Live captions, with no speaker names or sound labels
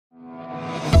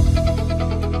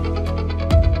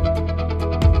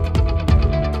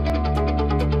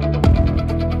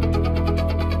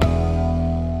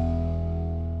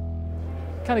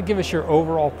kind of give us your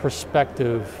overall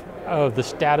perspective of the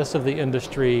status of the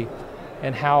industry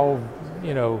and how,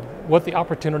 what the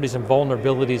opportunities and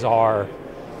vulnerabilities are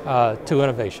to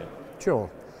innovation.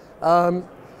 Sure.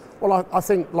 Well, I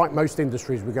think like most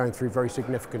industries, we're going through very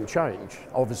significant change.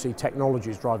 Obviously,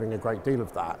 technology is driving a great deal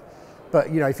of that. But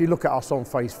if you look at us on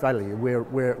face value,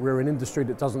 we're an industry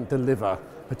that doesn't deliver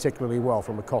particularly well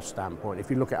from a cost standpoint.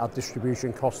 If you look at our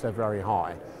distribution costs, they're very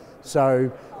high.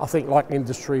 So I think like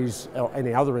industries, or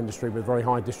any other industry with very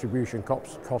high distribution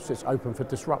costs, it's open for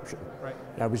disruption.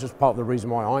 Right. Which is part of the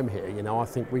reason why I'm here. I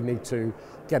think we need to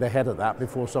get ahead of that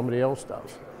before somebody else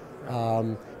does.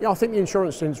 I think the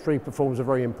insurance industry performs a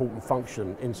very important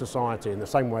function in society in the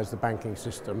same way as the banking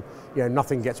system.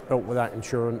 Nothing gets built without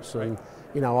insurance, and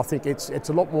I think it's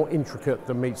a lot more intricate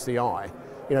than meets the eye.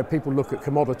 People look at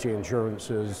commodity insurance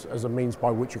as a means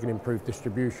by which you can improve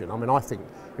distribution. I mean, I think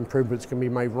improvements can be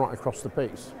made right across the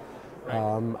piece. Right.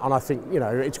 And I think,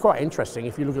 it's quite interesting.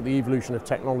 If you look at the evolution of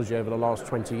technology over the last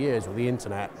 20 years with the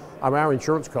internet, our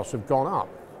insurance costs have gone up.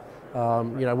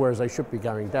 Whereas they should be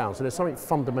going down. So there's something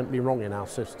fundamentally wrong in our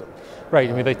system. Right.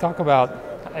 I mean, they talk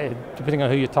about, depending on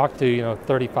who you talk to,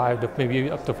 35 to maybe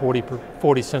up to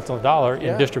 40 cents on the dollar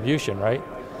in distribution, right?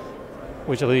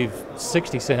 Which will leave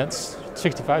 60 cents,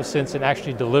 65 cents in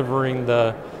actually delivering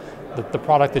the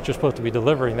product that you're supposed to be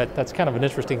delivering. That's kind of an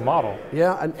interesting model.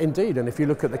 Yeah, and indeed. And if you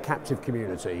look at the captive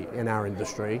community in our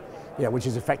industry, which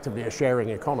is effectively a sharing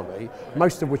economy,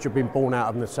 most of which have been born out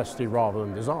of necessity rather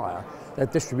than desire, their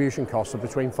distribution costs are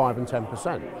between 5 and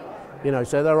 10%.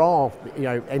 So there are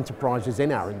enterprises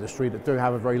in our industry that do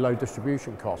have a very low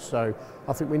distribution cost. So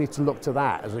I think we need to look to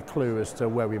that as a clue as to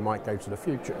where we might go to the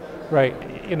future. Right.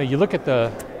 You look at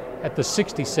the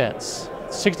 60 cents,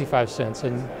 65 cents,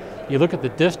 and you look at the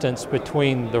distance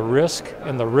between the risk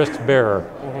and the risk bearer,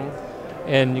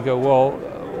 and you go, well,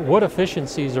 what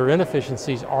efficiencies or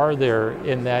inefficiencies are there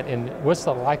in that, and what's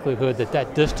the likelihood that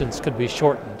that distance could be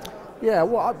shortened? Yeah,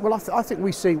 well, I think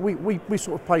we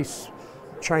sort of place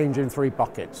change in 3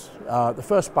 buckets. The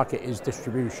first bucket is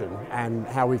distribution and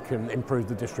how we can improve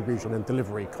the distribution and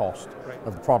delivery cost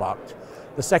of the product.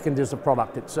 The second is the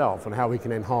product itself and how we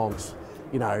can enhance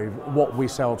what we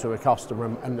sell to a customer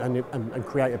and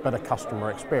create a better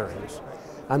customer experience.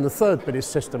 And the third bit is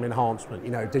system enhancement,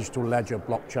 digital ledger,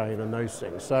 blockchain, and those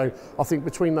things. So I think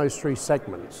between those 3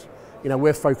 segments,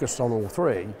 we're focused on all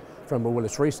 3 from a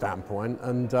Willis Re standpoint,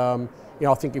 and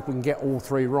I think if we can get all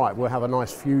 3 right, we'll have a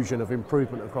nice fusion of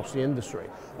improvement across the industry.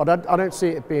 I don't see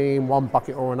it being one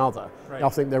bucket or another. Right. I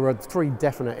think there are 3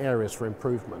 definite areas for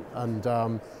improvement, and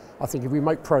I think if we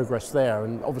make progress there,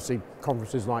 and obviously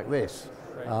conferences like this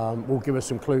will give us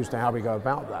some clues to how we go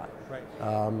about that.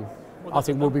 Right. I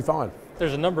think we'll be fine.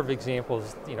 There's a number of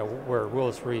examples, where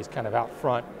Willis Re is kind of out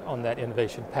front on that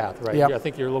innovation path, right? Yep. I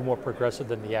think you're a little more progressive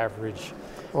than the average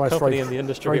company in the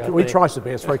industry. We try to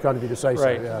be. It's very kind of you to say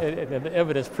right. so. Yeah. And the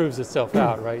evidence proves itself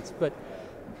out, right? But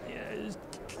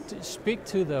speak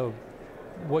to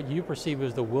what you perceive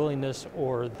as the willingness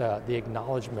or the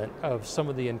acknowledgement of some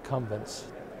of the incumbents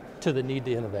to the need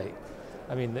to innovate.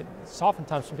 I mean,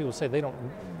 oftentimes some people say that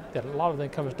a lot of the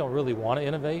incumbents don't really want to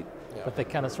innovate, but they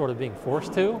kind of sort of being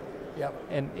forced to. Yep.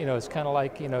 And it's kind of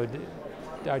like,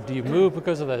 do you move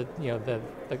because of the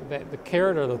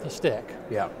carrot or the stick?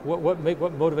 Yeah. What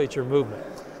motivates your movement?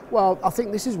 Well, I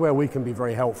think this is where we can be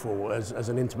very helpful as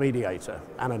an intermediator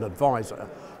and an advisor.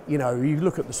 You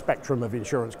look at the spectrum of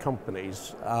insurance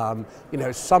companies,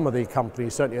 some of the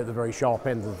companies, certainly at the very sharp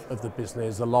end of the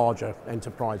business, the larger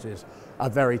enterprises, are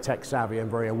very tech savvy and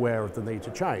very aware of the need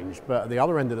to change. But at the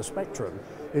other end of the spectrum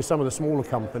is some of the smaller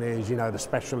companies, the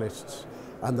specialists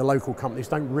and the local companies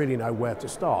don't really know where to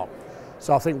start.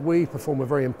 So I think we perform a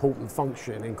very important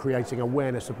function in creating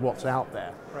awareness of what's out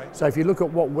there. Right. So if you look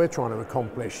at what we're trying to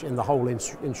accomplish in the whole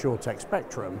insurtech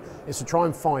spectrum, is to try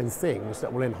and find things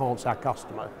that will enhance our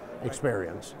customer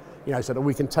experience. So that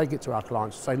we can take it to our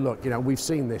clients and say, look, we've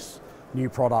seen this new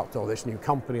product or this new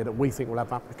company that we think will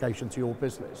have application to your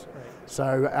business. Right.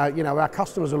 So our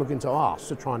customers are looking to us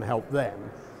to try and help them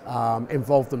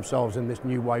involve themselves in this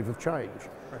new wave of change.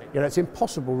 Right. It's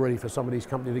impossible really for some of these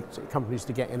companies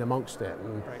to get in amongst it,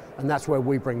 and that's where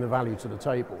we bring the value to the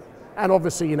table. And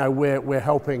obviously, we're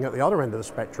helping at the other end of the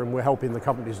spectrum. We're helping the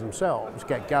companies themselves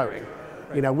get going.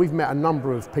 Right. We've met a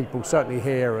number of people, certainly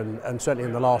here and certainly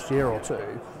in the last year or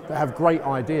two, that have great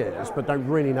ideas but don't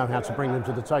really know how to bring them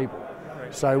to the table.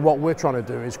 So what we're trying to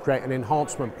do is create an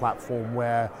enhancement platform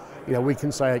where we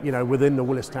can say, within the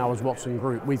Willis Towers Watson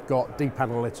Group, we've got deep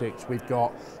analytics, we've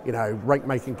got, rate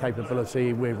making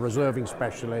capability, we're reserving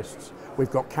specialists, we've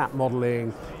got cat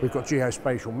modeling, we've got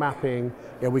geospatial mapping,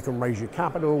 we can raise your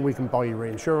capital, we can buy you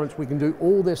reinsurance, we can do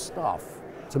all this stuff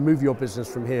to move your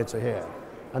business from here to here.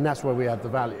 And that's where we add the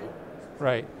value.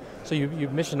 Right. So you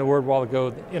mentioned the word a while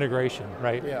ago, integration,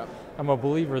 right? Yeah. I'm a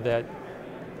believer that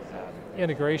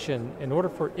integration, in order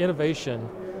for innovation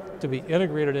to be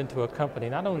integrated into a company,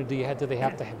 not only do they have to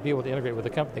be able to integrate with the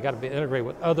company, they got to be integrated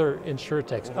with other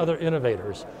insurtechs, other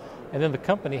innovators, and then the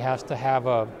company has to have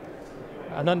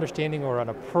an understanding or an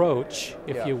approach,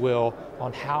 if you will,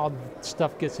 on how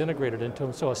stuff gets integrated into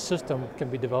them, so a system can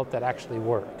be developed that actually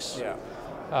works. Yeah.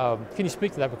 Can you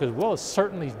speak to that? Because Willis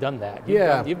certainly has done that.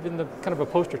 You've been kind of a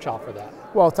poster child for that.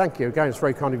 Well, thank you. Again, it's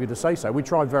very kind of you to say so. We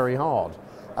try very hard.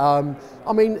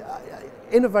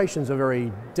 Innovation's a very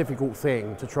difficult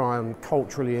thing to try and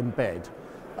culturally embed.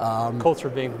 Culture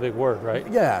being the big word, right?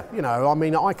 Yeah,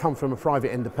 I come from a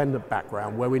private independent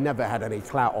background where we never had any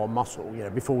clout or muscle,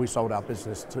 before we sold our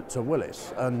business to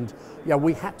Willis. And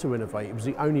we had to innovate. It was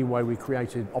the only way we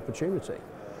created opportunity.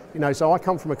 So I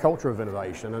come from a culture of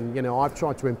innovation, and I've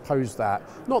tried to impose that.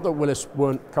 Not that Willis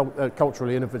weren't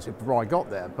culturally innovative before I got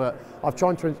there, but I've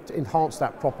tried to enhance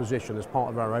that proposition as part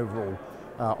of our overall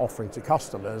offering to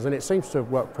customers, and it seems to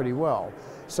have worked pretty well.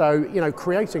 So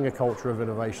creating a culture of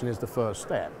innovation is the first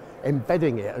step.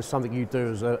 Embedding it as something you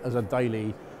do as a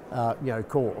daily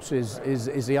course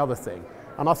is the other thing,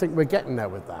 and I think we're getting there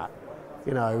with that.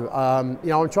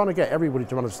 I'm trying to get everybody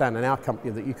to understand in our company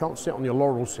that you can't sit on your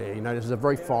laurels here. This is a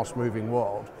very fast-moving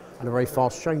world and a very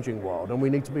fast-changing world, and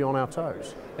we need to be on our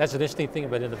toes. That's an interesting thing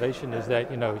about innovation is that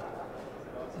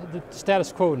the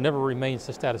status quo never remains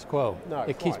the status quo. No,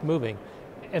 it keeps moving,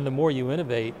 and the more you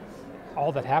innovate,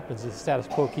 all that happens is the status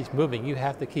quo keeps moving. You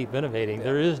have to keep innovating. Yeah.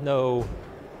 There is no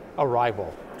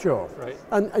arrival. Sure. Right.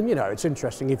 And it's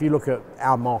interesting, if you look at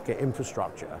our market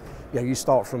infrastructure, you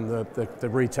start from the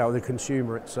retail, the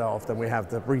consumer itself, then we have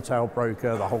the retail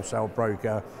broker, the wholesale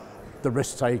broker, the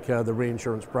risk taker, the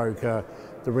reinsurance broker,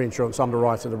 the reinsurance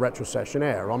underwriter, the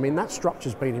retrocessionaire. That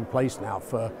structure's been in place now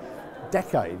for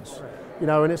decades,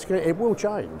 and it will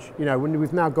change. When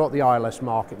we've now got the ILS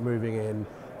market moving in,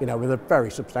 with a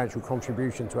very substantial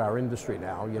contribution to our industry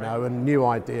now, and new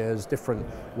ideas, different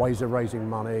ways of raising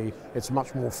money. It's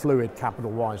much more fluid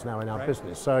capital-wise now in our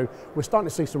business. So we're starting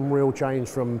to see some real change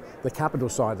from the capital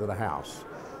side of the house.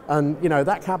 And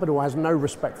that capital has no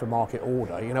respect for market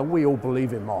order. We all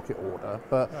believe in market order,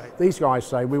 but these guys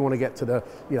say we want to get to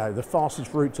the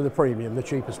fastest route to the premium, the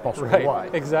cheapest possible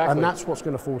way. Exactly. And that's what's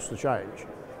going to force the change.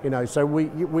 So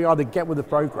we either get with the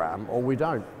program or we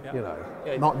don't.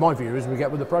 My view is we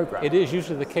get with the program. It is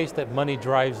usually the case that money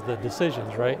drives the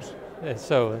decisions, right?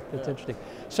 So it's interesting.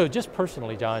 So just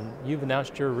personally, John, you've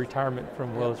announced your retirement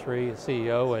from Willis Re as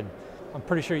CEO, and I'm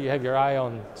pretty sure you have your eye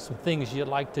on some things you'd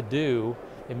like to do,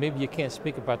 and maybe you can't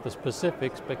speak about the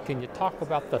specifics, but can you talk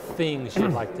about the things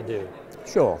you'd like to do?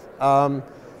 Sure.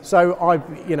 So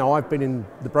I've been in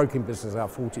the broking business now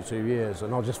 42 years,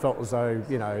 and I just felt as though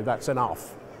that's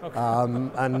enough. Okay.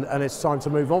 And it's time to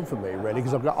move on for me, really,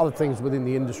 because I've got other things within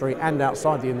the industry and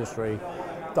outside the industry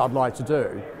that I'd like to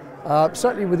do.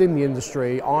 Certainly within the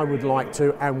industry, I would like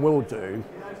to and will do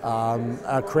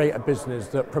create a business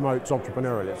that promotes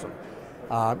entrepreneurialism.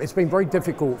 It's been very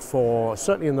difficult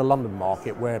certainly in the London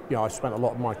market, where I spent a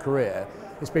lot of my career,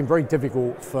 it's been very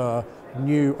difficult for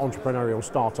new entrepreneurial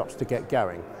startups to get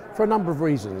going for a number of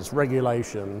reasons: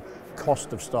 regulation,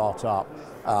 cost of startup,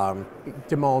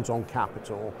 demands on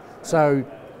capital. So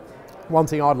one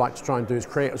thing I'd like to try and do is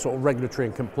create a sort of regulatory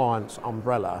and compliance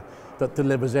umbrella that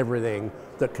delivers everything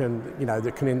that can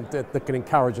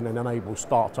encourage and enable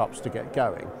startups to get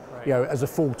going, as a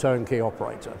full turnkey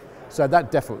operator. So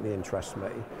that definitely interests me.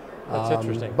 That's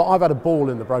interesting. But I've had a ball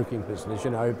in the broking business,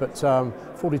 but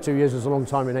 42 years is a long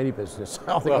time in any business.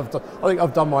 I think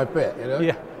I've done my bit,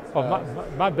 Yeah. Well,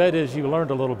 my bet is you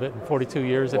learned a little bit in 42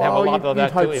 years and have a lot of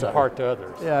that to impart to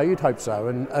others. Yeah, you'd hope so.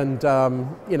 And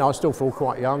I still feel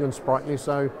quite young and sprightly,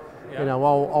 so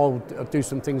I'll do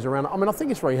some things around. I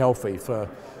think it's very healthy for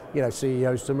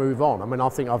CEOs to move on. I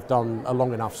think I've done a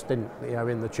long enough stint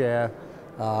in the chair,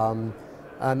 and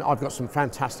I've got some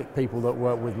fantastic people that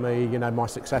work with me. My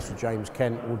successor James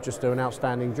Kent will just do an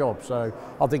outstanding job. So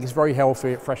I think it's very healthy.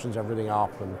 It freshens everything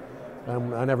up,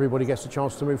 and everybody gets a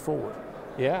chance to move forward.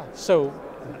 Yeah, so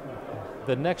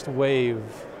the next wave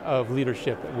of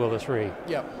leadership at Willis Re,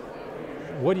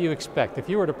 what do you expect? If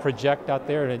you were to project out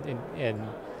there, and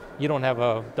you don't have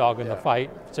a dog in the fight,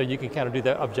 so you can kind of do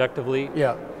that objectively,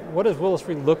 what does Willis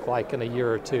Re look like in a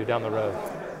year or two down the road?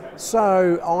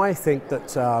 So I think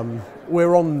that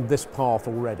we're on this path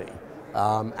already,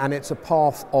 and it's a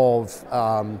path of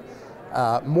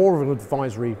more of an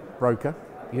advisory broker.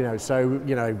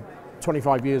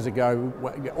 25 years ago,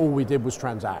 all we did was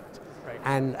transact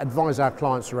and advise our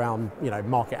clients around,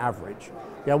 market average.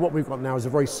 What we've got now is a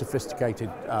very sophisticated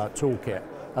toolkit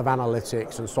of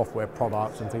analytics and software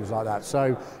products and things like that.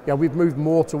 So, we've moved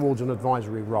more towards an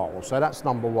advisory role. So that's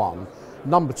number one.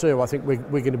 Number two, I think we're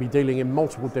going to be dealing in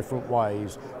multiple different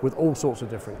ways with all sorts of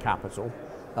different capital.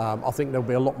 I think there'll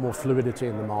be a lot more fluidity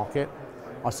in the market.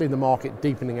 I see the market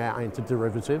deepening out into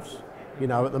derivatives.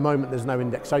 At the moment there's no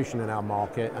indexation in our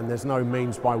market and there's no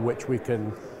means by which we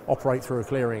can operate through a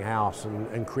clearing house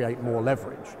and create more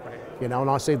leverage. And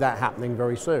I see that happening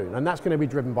very soon. And that's going to be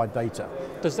driven by data.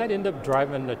 Does that end up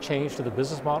driving a change to the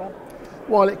business model?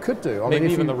 Well, it could do. Maybe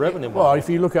even the revenue model. Well, if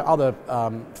you look at other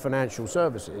financial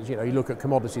services, you look at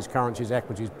commodities, currencies,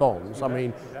 equities, bonds,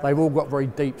 they've all got very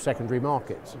deep secondary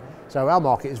markets. So our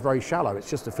market is very shallow. It's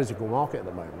just a physical market at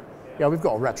the moment. We've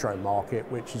got a retro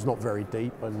market, which is not very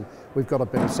deep, and we've got a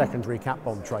bit of secondary cat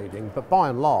bond trading. But by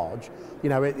and large,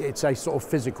 it's a sort of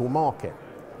physical market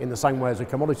in the same way as a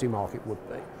commodity market would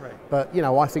be. Right. But,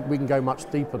 I think we can go much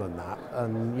deeper than that.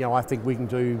 And, I think we can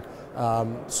do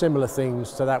similar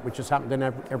things to that which has happened in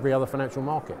every other financial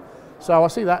market. So I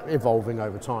see that evolving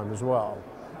over time as well.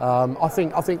 I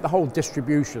think the whole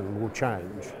distribution will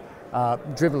change,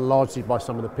 driven largely by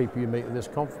some of the people you meet at this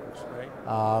conference.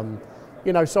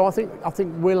 Right. So I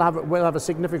think we'll have a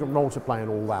significant role to play in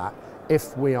all that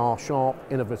if we are sharp,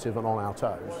 innovative, and on our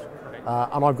toes.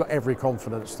 And I've got every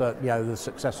confidence that the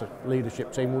successor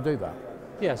leadership team will do that.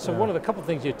 Yeah. So one of the couple of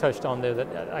things you touched on there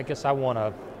that I guess I want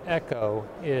to echo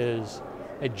is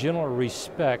a general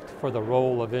respect for the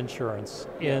role of insurance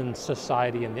in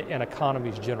society and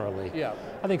economies generally. Yeah.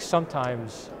 I think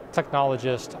sometimes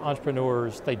technologists,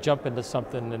 entrepreneurs, they jump into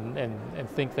something and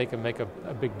think they can make a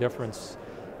big difference.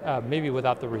 Maybe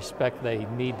without the respect they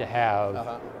need to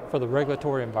have for the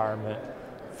regulatory environment,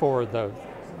 for the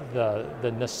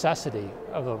necessity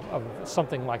of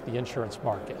something like the insurance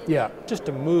market. Yeah. Just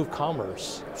to move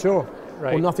commerce. Sure.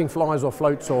 Right. Well, nothing flies or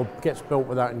floats or gets built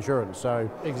without insurance. So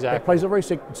exactly. It plays a very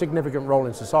significant role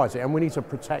in society, and we need to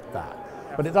protect that.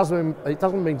 But it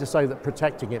doesn't mean to say that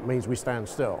protecting it means we stand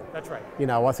still. That's right.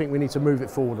 I think we need to move it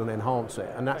forward and enhance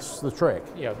it, and that's the trick.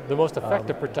 Yeah, the most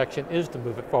effective protection is to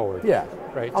move it forward. Yeah.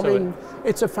 Right. I mean,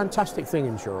 it's a fantastic thing,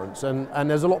 insurance, and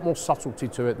there's a lot more subtlety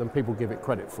to it than people give it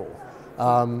credit for.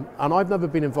 And I've never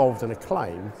been involved in a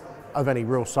claim of any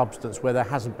real substance where there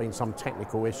hasn't been some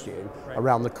technical issue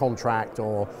around the contract,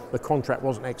 or the contract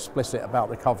wasn't explicit about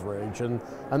the coverage, and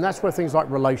that's where things like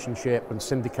relationship and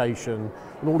syndication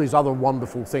and all these other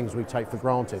wonderful things we take for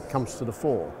granted comes to the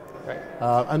fore. Right.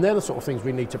 And they're the sort of things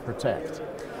we need to protect.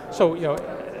 So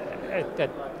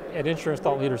at Insurance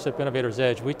Thought Leadership Innovators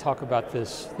Edge, we talk about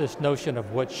this notion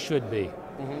of what should be.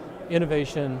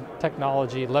 Innovation,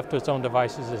 technology, left to its own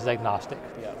devices is agnostic.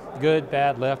 Yeah. Good,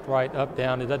 bad, left, right, up,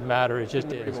 down, it doesn't matter, it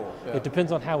just is. Yeah. It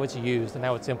depends on how it's used and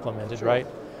how it's implemented, right?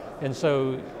 And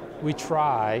so we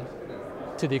try,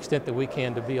 to the extent that we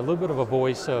can, to be a little bit of a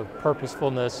voice of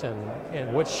purposefulness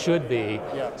and what should be,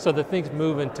 so that things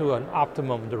move into an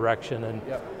optimum direction.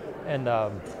 And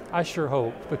I sure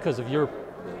hope, because of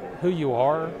who you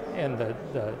are and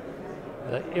the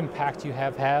impact you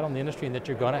have had on the industry and that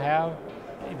you're going to have,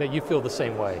 that you feel the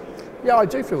same way. Yeah, I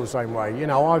do feel the same way.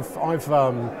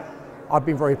 I've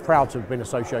been very proud to have been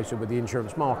associated with the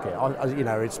insurance market.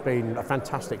 It's been a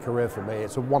fantastic career for me.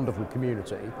 It's a wonderful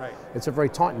community. Right. It's a very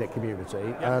tight-knit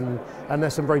community, and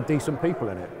there's some very decent people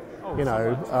in it.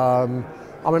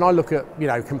 I look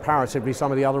at comparatively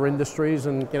some of the other industries,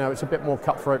 and it's a bit more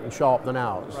cutthroat and sharp than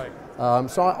ours. Right.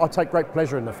 So I take great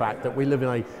pleasure in the fact that we live in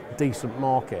a decent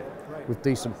market with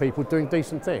decent people doing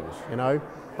decent things.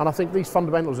 And I think these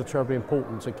fundamentals are terribly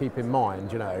important to keep in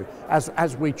mind.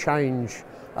 As we change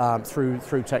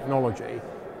through technology,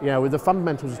 the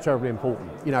fundamentals are terribly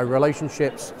important.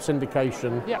 Relationships,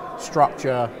 syndication,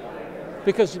 structure.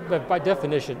 Because by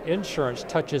definition, insurance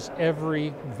touches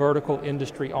every vertical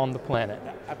industry on the planet.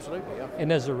 Absolutely, yeah.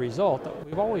 And as a result,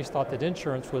 we've always thought that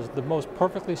insurance was the most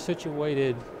perfectly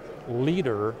situated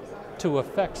leader to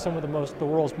affect some of the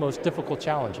world's most difficult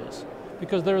challenges,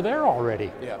 because they're there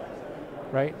already. Yeah.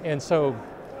 Right? And so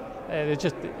it's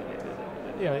just,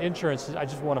 insurance, I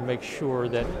just want to make sure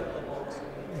that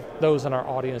those in our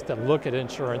audience that look at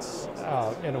insurance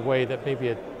in a way that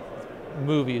maybe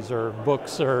movies or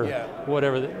books or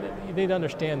whatever, you need to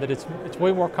understand that it's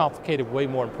way more complicated, way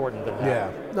more important than that.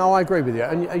 Yeah, no, I agree with you.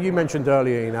 And you mentioned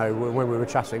earlier, when we were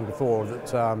chatting before,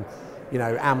 that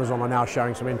Amazon are now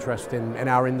showing some interest in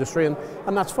our industry, and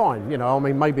that's fine.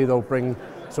 Maybe they'll bring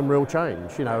some real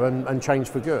change, and change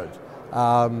for good.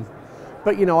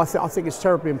 But I think it's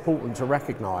terribly important to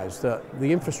recognise that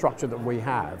the infrastructure that we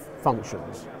have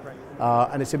functions,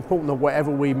 and it's important that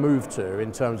whatever we move to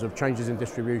in terms of changes in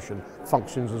distribution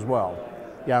functions as well,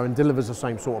 and delivers the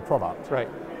same sort of product. Right,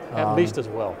 at least as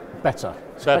well. Better.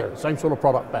 Better. Same sort of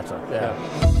product, better.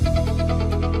 Yeah.